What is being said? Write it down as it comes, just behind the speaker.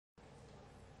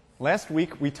Last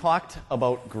week we talked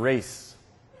about grace,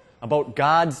 about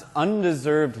God's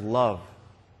undeserved love.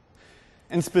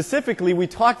 And specifically, we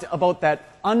talked about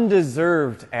that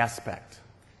undeserved aspect.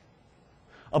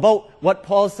 About what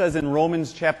Paul says in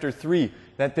Romans chapter 3,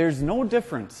 that there's no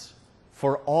difference,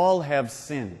 for all have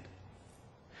sinned.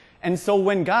 And so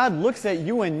when God looks at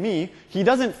you and me, He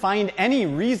doesn't find any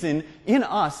reason in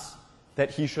us that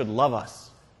He should love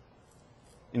us.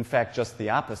 In fact, just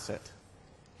the opposite.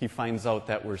 He finds out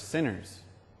that we're sinners,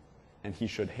 and He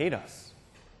should hate us.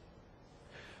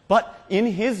 But in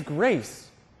His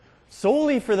grace,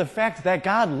 solely for the fact that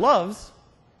God loves,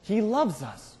 He loves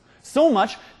us. So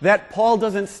much that Paul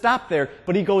doesn't stop there,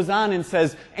 but he goes on and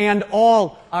says, and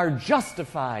all are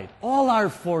justified, all are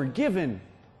forgiven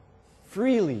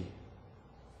freely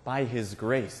by His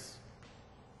grace.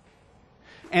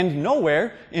 And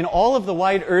nowhere in all of the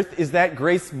wide earth is that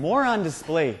grace more on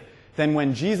display than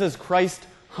when Jesus Christ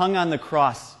hung on the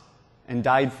cross and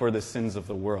died for the sins of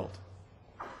the world.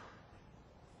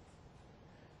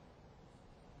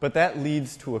 But that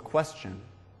leads to a question.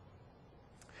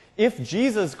 If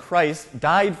Jesus Christ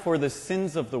died for the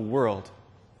sins of the world,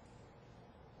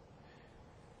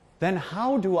 then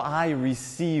how do I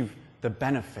receive the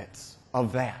benefits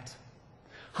of that?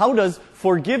 How does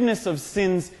forgiveness of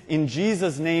sins in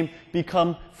Jesus' name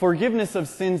become forgiveness of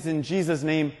sins in Jesus'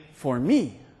 name for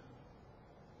me?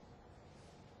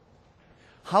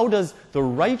 How does the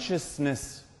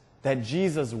righteousness that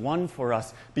Jesus won for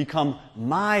us become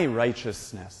my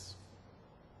righteousness?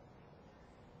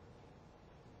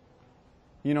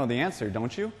 You know the answer,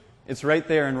 don't you? It's right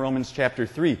there in Romans chapter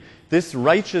 3. This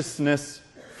righteousness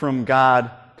from God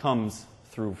comes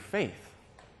through faith.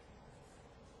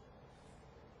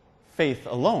 Faith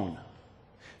alone.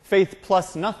 Faith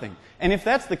plus nothing. And if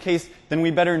that's the case, then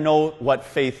we better know what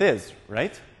faith is,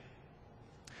 right?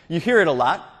 You hear it a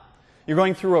lot. You're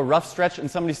going through a rough stretch and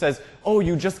somebody says, oh,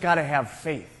 you just got to have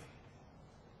faith.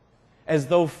 As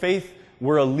though faith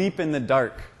were a leap in the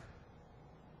dark.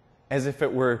 As if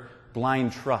it were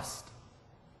blind trust.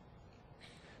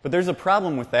 But there's a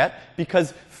problem with that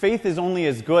because faith is only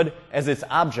as good as its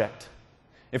object.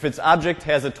 If its object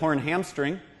has a torn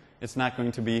hamstring, it's not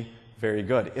going to be very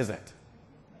good, is it?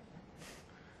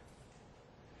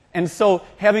 And so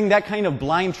having that kind of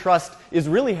blind trust is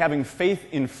really having faith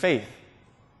in faith,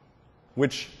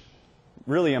 which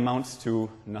really amounts to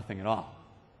nothing at all.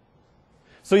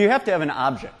 So you have to have an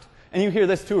object. And you hear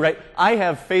this too, right? I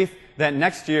have faith that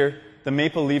next year the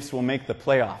Maple Leafs will make the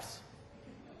playoffs.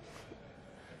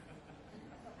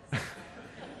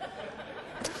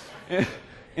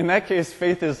 In that case,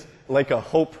 faith is like a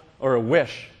hope or a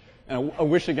wish. And a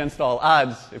wish against all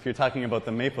odds if you're talking about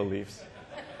the Maple Leafs.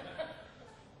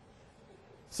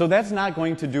 So that's not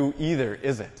going to do either,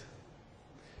 is it?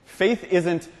 Faith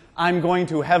isn't, I'm going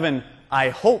to heaven, I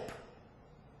hope.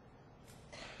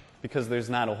 Because there's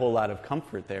not a whole lot of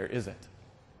comfort there, is it?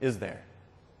 Is there?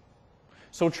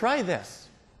 So try this.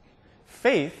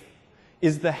 Faith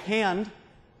is the hand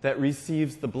that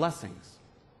receives the blessings.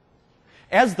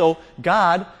 As though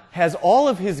God has all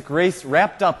of His grace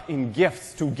wrapped up in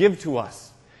gifts to give to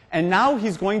us. And now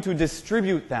He's going to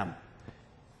distribute them.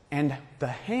 And the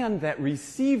hand that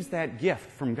receives that gift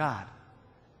from God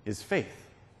is faith.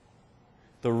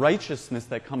 The righteousness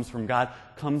that comes from God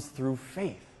comes through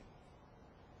faith.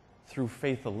 Through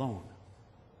faith alone.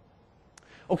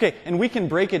 Okay, and we can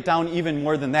break it down even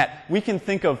more than that. We can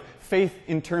think of faith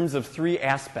in terms of three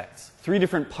aspects, three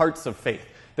different parts of faith.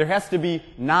 There has to be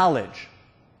knowledge.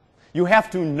 You have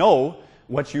to know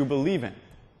what you believe in.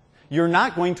 You're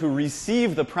not going to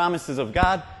receive the promises of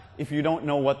God if you don't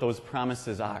know what those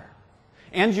promises are.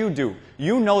 And you do.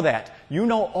 You know that. You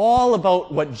know all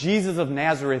about what Jesus of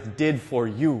Nazareth did for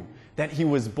you. That He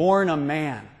was born a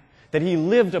man. That He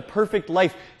lived a perfect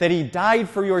life. That He died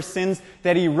for your sins.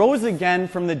 That He rose again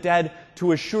from the dead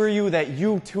to assure you that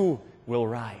you too will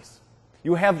rise.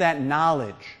 You have that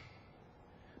knowledge.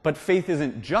 But faith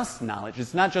isn't just knowledge.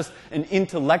 It's not just an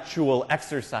intellectual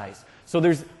exercise. So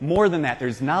there's more than that.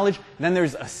 There's knowledge, and then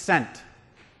there's assent.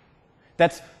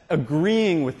 That's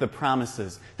agreeing with the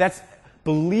promises. That's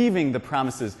believing the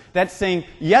promises. That's saying,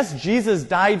 yes, Jesus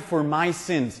died for my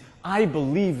sins. I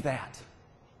believe that.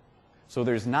 So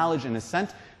there's knowledge and assent,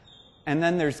 and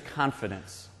then there's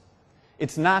confidence.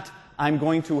 It's not, I'm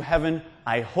going to heaven,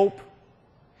 I hope.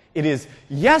 It is,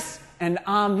 yes and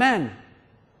amen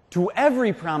to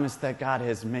every promise that God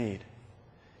has made.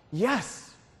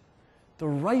 Yes, the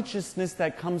righteousness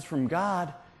that comes from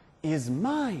God is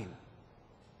mine.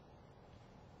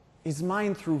 Is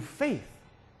mine through faith.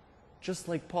 Just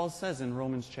like Paul says in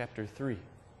Romans chapter 3.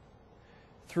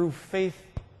 Through faith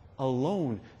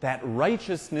alone, that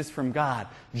righteousness from God,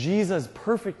 Jesus'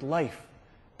 perfect life,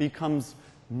 becomes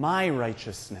my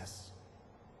righteousness.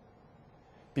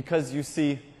 Because you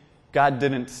see, God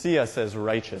didn't see us as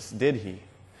righteous, did He?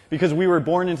 Because we were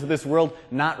born into this world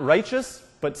not righteous,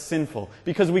 but sinful.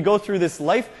 Because we go through this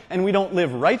life and we don't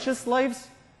live righteous lives,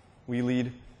 we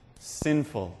lead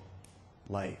sinful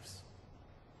lives.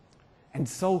 And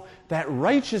so that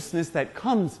righteousness that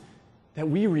comes, that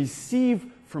we receive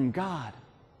from God,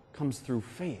 comes through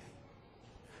faith.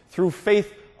 Through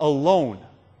faith alone.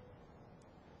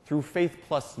 Through faith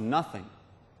plus nothing.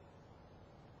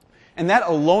 And that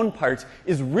alone part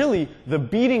is really the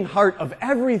beating heart of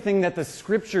everything that the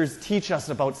Scriptures teach us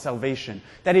about salvation.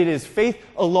 That it is faith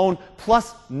alone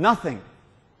plus nothing.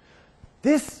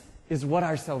 This is what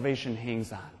our salvation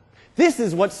hangs on. This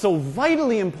is what's so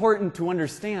vitally important to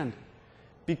understand,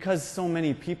 because so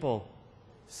many people,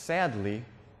 sadly,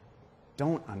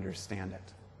 don't understand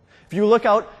it. If you look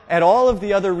out at all of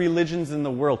the other religions in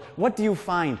the world, what do you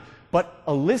find but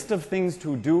a list of things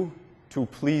to do to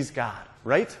please God,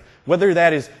 right? Whether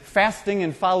that is fasting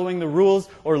and following the rules,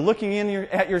 or looking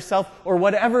at yourself, or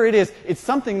whatever it is, it's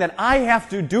something that I have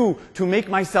to do to make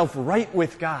myself right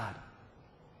with God.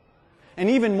 And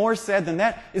even more sad than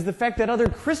that is the fact that other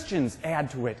Christians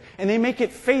add to it, and they make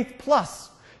it faith plus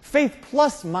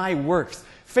my works,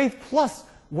 faith plus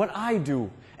what I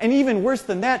do. And even worse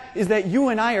than that is that you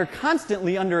and I are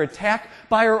constantly under attack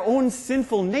by our own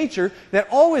sinful nature that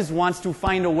always wants to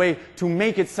find a way to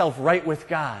make itself right with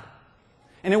God.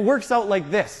 And it works out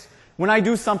like this. When I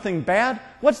do something bad,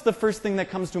 what's the first thing that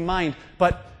comes to mind?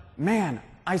 But, man,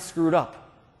 I screwed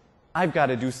up. I've got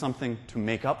to do something to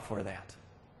make up for that.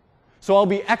 So I'll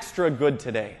be extra good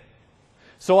today.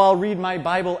 So I'll read my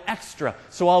Bible extra.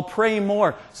 So I'll pray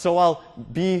more. So I'll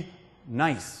be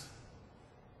nice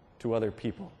to other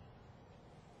people.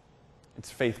 It's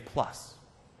faith plus.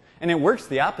 And it works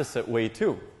the opposite way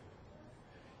too.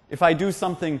 If I do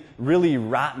something really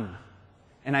rotten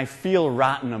and I feel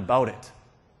rotten about it,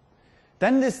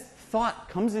 then this thought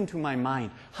comes into my mind.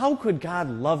 How could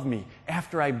God love me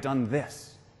after I've done this?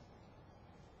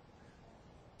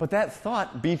 But that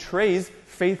thought betrays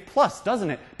faith plus,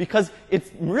 doesn't it? Because it's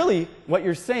really what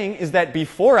you're saying is that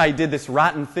before I did this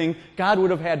rotten thing, God would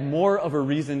have had more of a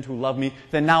reason to love me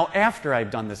than now after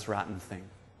I've done this rotten thing.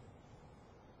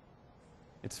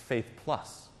 It's faith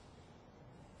plus.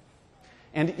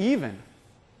 And even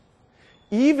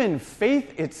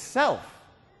faith itself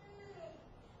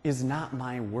is not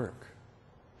my work.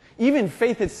 Even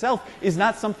faith itself is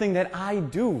not something that I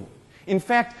do. In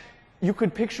fact, you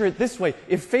could picture it this way.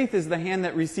 If faith is the hand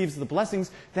that receives the blessings,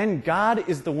 then God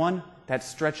is the one that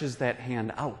stretches that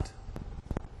hand out.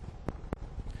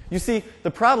 You see, the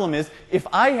problem is, if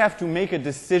I have to make a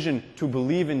decision to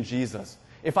believe in Jesus,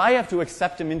 if I have to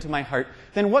accept Him into my heart,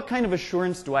 then what kind of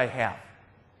assurance do I have?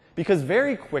 Because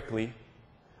very quickly,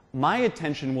 my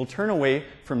attention will turn away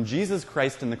from Jesus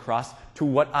Christ and the cross to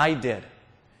what I did.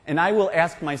 And I will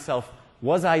ask myself,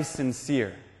 was I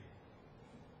sincere?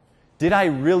 Did I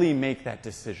really make that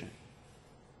decision?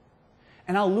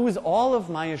 And I'll lose all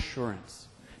of my assurance,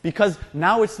 because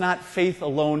now it's not faith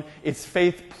alone, it's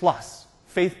faith plus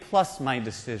my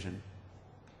decision.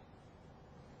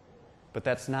 But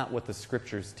that's not what the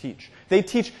Scriptures teach. They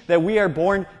teach that we are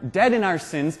born dead in our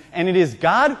sins, and it is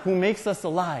God who makes us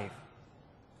alive.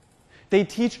 They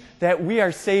teach that we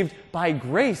are saved by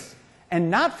grace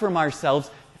and not from ourselves.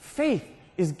 Faith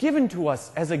is given to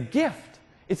us as a gift.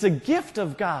 It's a gift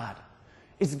of God.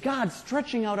 It's God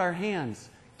stretching out our hands,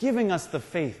 giving us the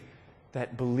faith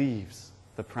that believes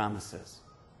the promises.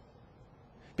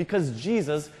 Because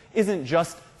Jesus isn't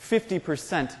just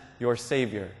 50% your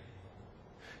Savior.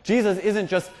 Jesus isn't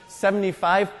just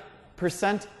 75%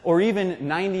 or even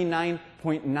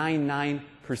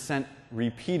 99.99%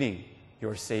 repeating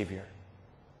your Savior.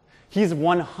 He's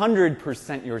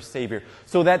 100% your Savior.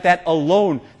 So that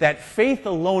alone, that faith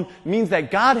alone, means that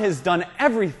God has done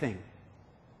everything.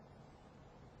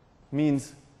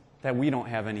 Means that we don't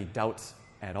have any doubts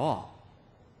at all.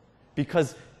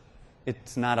 Because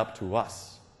it's not up to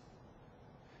us.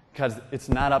 Because it's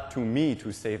not up to me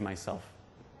to save myself.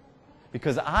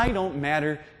 Because I don't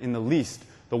matter in the least.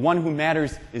 The one who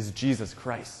matters is Jesus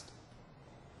Christ.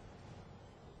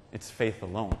 It's faith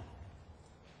alone.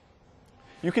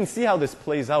 You can see how this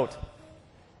plays out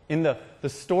in the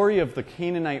story of the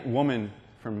Canaanite woman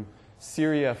from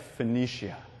Syria,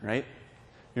 Phoenicia, right?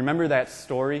 You remember that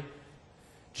story?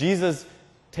 Jesus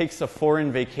takes a foreign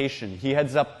vacation. He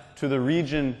heads up to the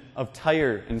region of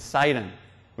Tyre and Sidon,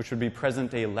 which would be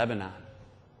present-day Lebanon.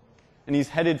 And he's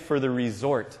headed for the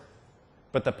resort,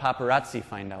 but the paparazzi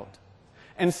find out.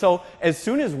 And so, as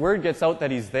soon as word gets out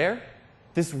that he's there,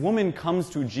 this woman comes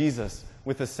to Jesus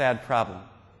with a sad problem.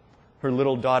 Her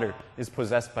little daughter is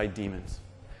possessed by demons.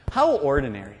 How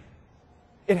ordinary.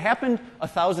 It happened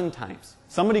 1,000 times.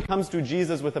 Somebody comes to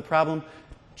Jesus with a problem.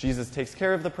 Jesus takes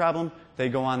care of the problem. They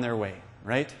go on their way,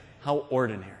 right? How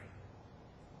ordinary.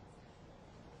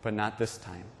 But not this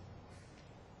time.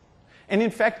 And in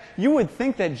fact, you would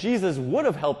think that Jesus would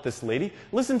have helped this lady.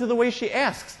 Listen to the way she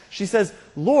asks. She says,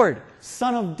 "Lord,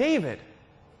 Son of David,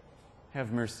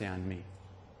 have mercy on me."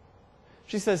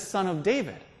 She says, "Son of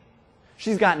David."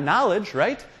 She's got knowledge,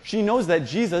 right? She knows that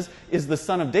Jesus is the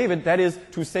Son of David. That is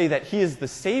to say that he is the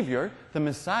Savior, the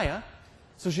Messiah.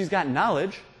 So she's got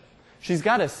knowledge. She's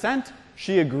got assent.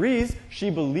 She agrees. She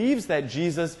believes that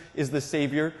Jesus is the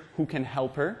Savior who can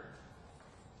help her.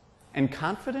 And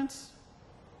confidence?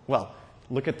 Well,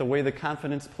 look at the way the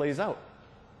confidence plays out.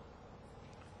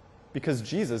 Because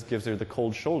Jesus gives her the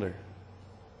cold shoulder.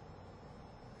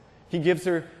 He gives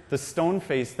her the stone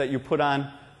face that you put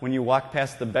on when you walk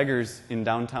past the beggars in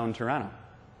downtown Toronto.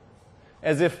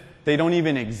 As if they don't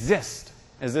even exist.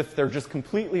 As if they're just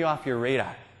completely off your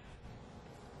radar.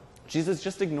 Jesus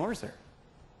just ignores her.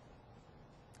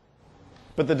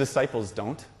 But the disciples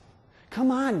don't.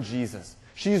 "Come on, Jesus.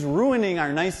 She's ruining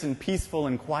our nice and peaceful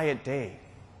and quiet day.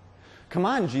 Come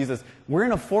on, Jesus. We're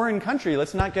in a foreign country.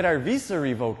 Let's not get our visa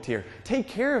revoked here. Take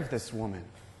care of this woman."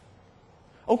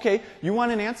 Okay, you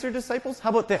want an answer, disciples? How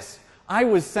about this? "I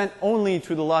was sent only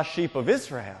to the lost sheep of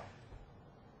Israel."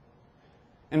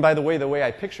 And by the way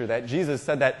I picture that, Jesus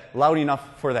said that loud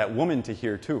enough for that woman to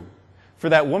hear too. For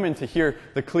that woman to hear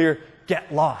the clear,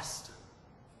 "Get lost."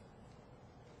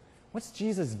 What's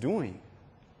Jesus doing?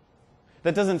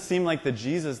 That doesn't seem like the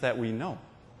Jesus that we know.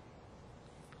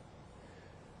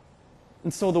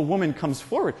 And so the woman comes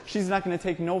forward. She's not going to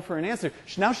take no for an answer.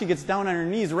 Now she gets down on her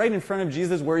knees right in front of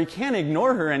Jesus where he can't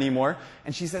ignore her anymore.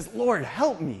 And she says, "Lord,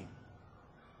 help me."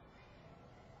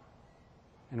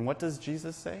 And what does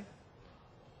Jesus say?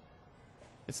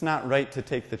 It's not right to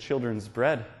take the children's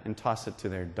bread and toss it to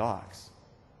their dogs.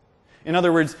 In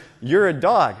other words, you're a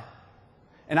dog.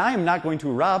 And I am not going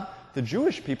to rob the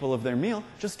Jewish people of their meal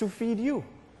just to feed you.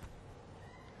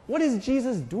 What is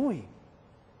Jesus doing?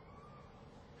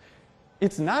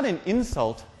 It's not an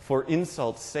insult for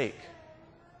insult's sake.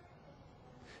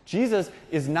 Jesus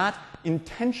is not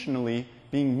intentionally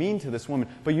being mean to this woman.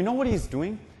 But you know what he's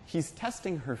doing? He's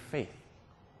testing her faith.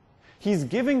 He's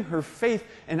giving her faith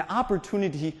an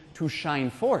opportunity to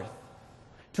shine forth,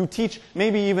 to teach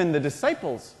maybe even the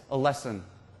disciples a lesson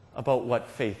about what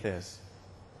faith is.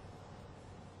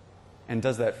 And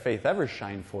does that faith ever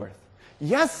shine forth?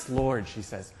 "Yes, Lord," she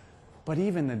says, "but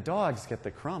even the dogs get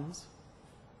the crumbs."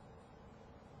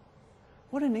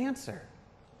 What an answer.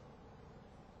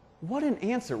 What an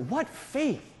answer. What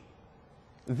faith.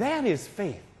 That is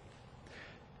faith.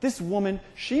 This woman,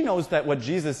 she knows that what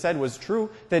Jesus said was true,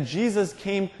 that Jesus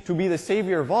came to be the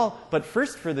Savior of all, but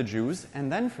first for the Jews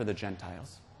and then for the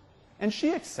Gentiles. And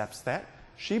she accepts that.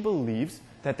 She believes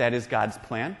that that is God's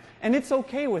plan, and it's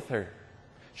okay with her.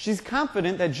 She's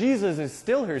confident that Jesus is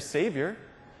still her Savior,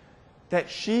 that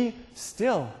she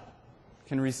still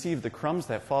can receive the crumbs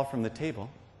that fall from the table.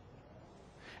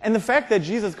 And the fact that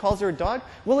Jesus calls her a dog,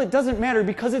 well, it doesn't matter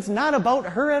because it's not about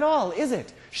her at all, is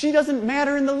it? She doesn't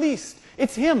matter in the least.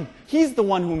 It's him. He's the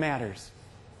one who matters.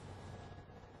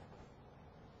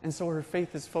 And so her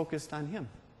faith is focused on him.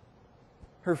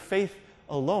 Her faith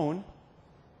alone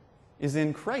is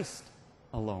in Christ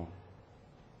alone.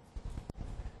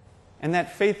 And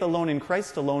that faith alone in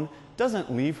Christ alone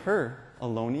doesn't leave her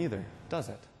alone either, does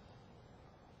it?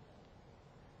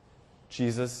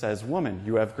 Jesus says, "Woman,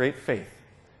 you have great faith.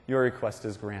 Your request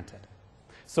is granted."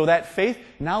 So that faith,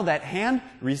 now that hand,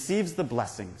 receives the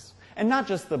blessings. And not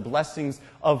just the blessings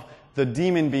of the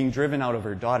demon being driven out of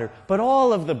her daughter, but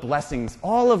all of the blessings,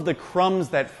 all of the crumbs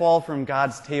that fall from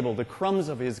God's table, the crumbs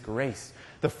of his grace,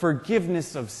 the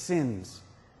forgiveness of sins,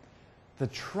 the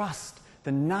trust,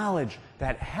 the knowledge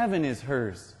that heaven is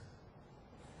hers,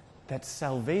 that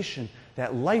salvation,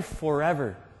 that life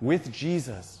forever with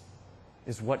Jesus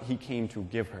is what he came to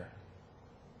give her.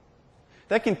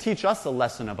 That can teach us a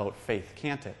lesson about faith,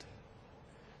 can't it?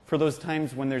 For those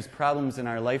times when there's problems in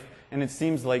our life and it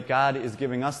seems like God is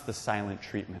giving us the silent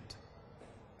treatment.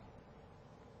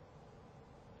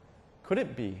 Could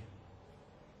it be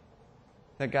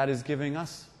that God is giving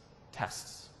us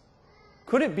tests?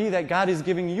 Could it be that God is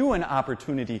giving you an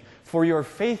opportunity for your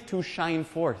faith to shine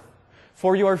forth,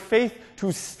 for your faith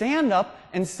to stand up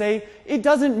and say, "It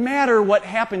doesn't matter what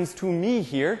happens to me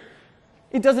here.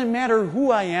 It doesn't matter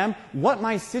who I am, what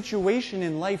my situation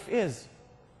in life is.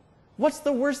 What's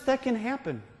the worst that can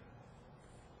happen?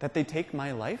 That they take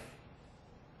my life?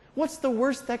 What's the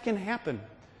worst that can happen?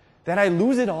 That I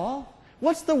lose it all?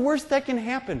 What's the worst that can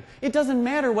happen? It doesn't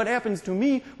matter what happens to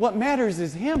me. What matters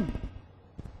is Him.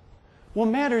 What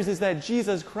matters is that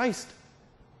Jesus Christ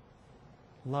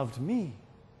loved me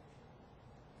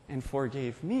and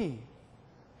forgave me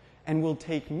and will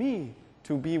take me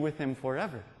to be with Him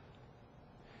forever.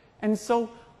 And so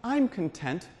I'm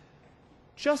content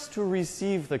just to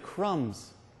receive the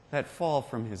crumbs that fall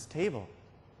from His table.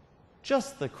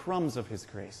 Just the crumbs of His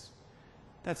grace.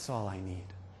 That's all I need.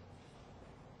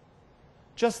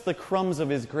 Just the crumbs of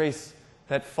His grace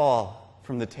that fall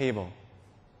from the table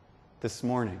this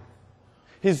morning.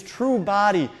 His true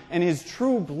body and His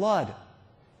true blood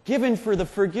given for the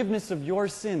forgiveness of your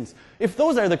sins. If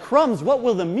those are the crumbs, what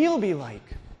will the meal be like?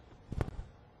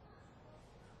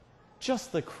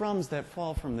 Just the crumbs that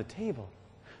fall from the table.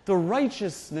 The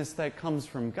righteousness that comes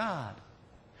from God.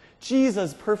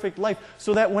 Jesus' perfect life,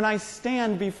 so that when I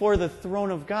stand before the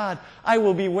throne of God, I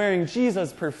will be wearing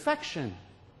Jesus' perfection.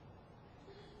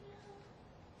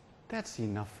 That's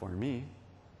enough for me.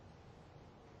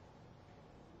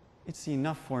 It's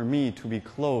enough for me to be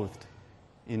clothed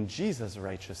in Jesus'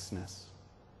 righteousness.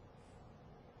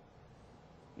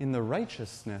 In the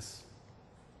righteousness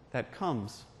that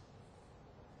comes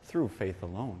through faith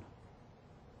alone.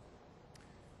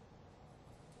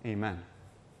 Amen.